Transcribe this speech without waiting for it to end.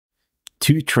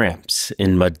Two Tramps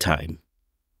in Mud Time,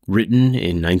 written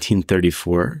in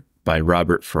 1934 by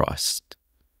Robert Frost.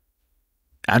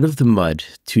 Out of the mud,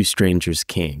 two strangers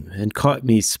came and caught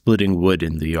me splitting wood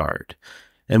in the yard,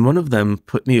 and one of them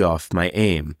put me off my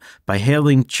aim by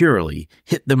hailing cheerily,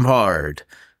 "Hit them hard!"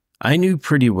 I knew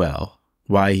pretty well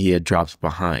why he had dropped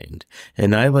behind,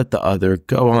 and I let the other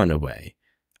go on away.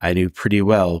 I knew pretty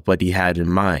well what he had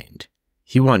in mind.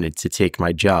 He wanted to take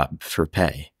my job for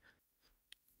pay.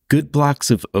 Good blocks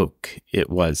of oak it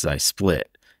was I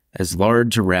split, as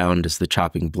large around as the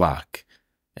chopping block,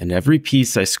 and every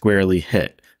piece I squarely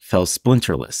hit fell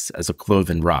splinterless as a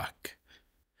cloven rock.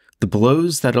 The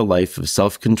blows that a life of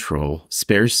self-control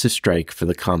spares to strike for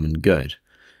the common good.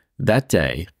 That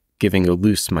day, giving a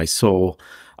loose my soul,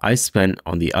 I spent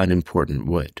on the unimportant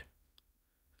wood.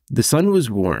 The sun was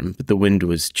warm, but the wind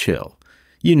was chill.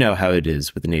 You know how it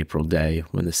is with an April day,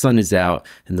 when the sun is out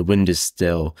and the wind is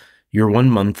still. You're 1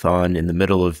 month on in the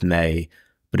middle of May,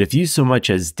 but if you so much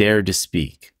as dare to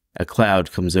speak, a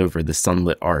cloud comes over the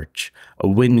sunlit arch, a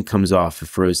wind comes off a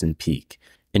frozen peak,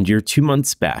 and you're 2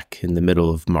 months back in the middle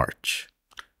of March.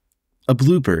 A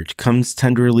bluebird comes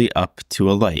tenderly up to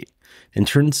alight, and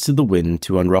turns to the wind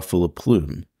to unruffle a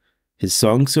plume, his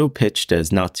song so pitched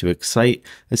as not to excite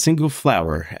a single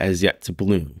flower as yet to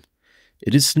bloom.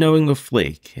 It is snowing a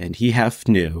flake, and he half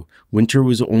knew winter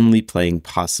was only playing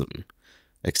possum.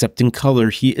 Except in color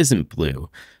he isn't blue,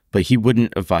 but he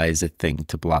wouldn't advise a thing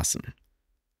to blossom.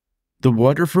 The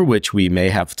water for which we may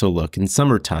have to look in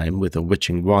summertime with a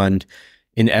witching wand,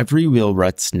 in every wheel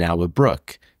rut's now a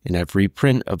brook, in every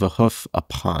print of a hoof a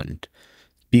pond.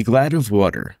 Be glad of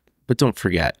water, but don't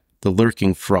forget the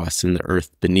lurking frost in the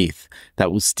earth beneath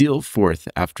that will steal forth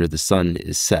after the sun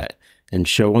is set and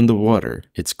show on the water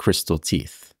its crystal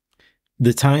teeth.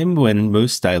 The time when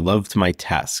most I loved my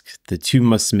task, the two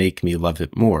must make me love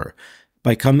it more,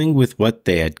 by coming with what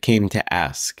they had came to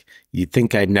ask. You'd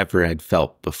think I never had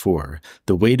felt before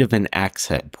the weight of an axe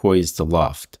head poised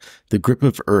aloft, the grip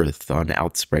of earth on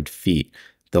outspread feet,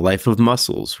 the life of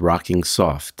muscles rocking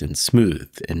soft and smooth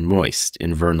and moist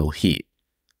in vernal heat.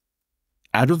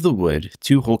 Out of the wood,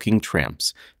 two hulking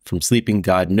tramps, from sleeping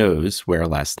God knows where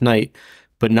last night,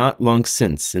 but not long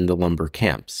since in the lumber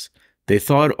camps. They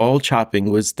thought all chopping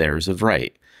was theirs of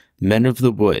right, men of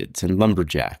the woods and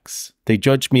lumberjacks. They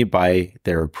judged me by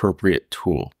their appropriate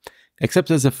tool. Except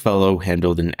as a fellow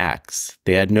handled an axe,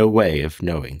 they had no way of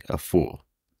knowing a fool.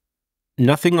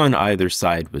 Nothing on either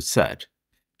side was said.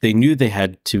 They knew they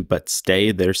had to but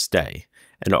stay their stay,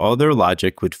 and all their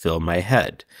logic would fill my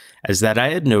head, as that I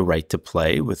had no right to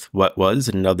play with what was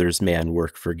another's man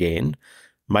work for gain.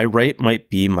 My right might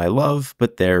be my love,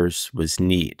 but theirs was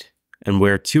need. And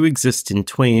where two exist in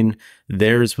twain,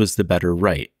 theirs was the better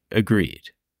right,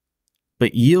 agreed.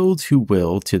 But yield who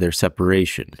will to their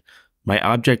separation. My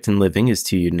object in living is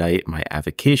to unite my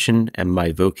avocation and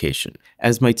my vocation,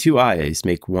 as my two eyes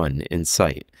make one in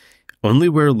sight. Only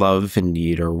where love and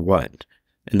need are one,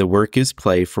 and the work is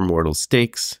play for mortal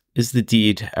stakes, is the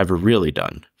deed ever really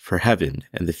done, for heaven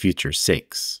and the future's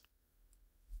sakes.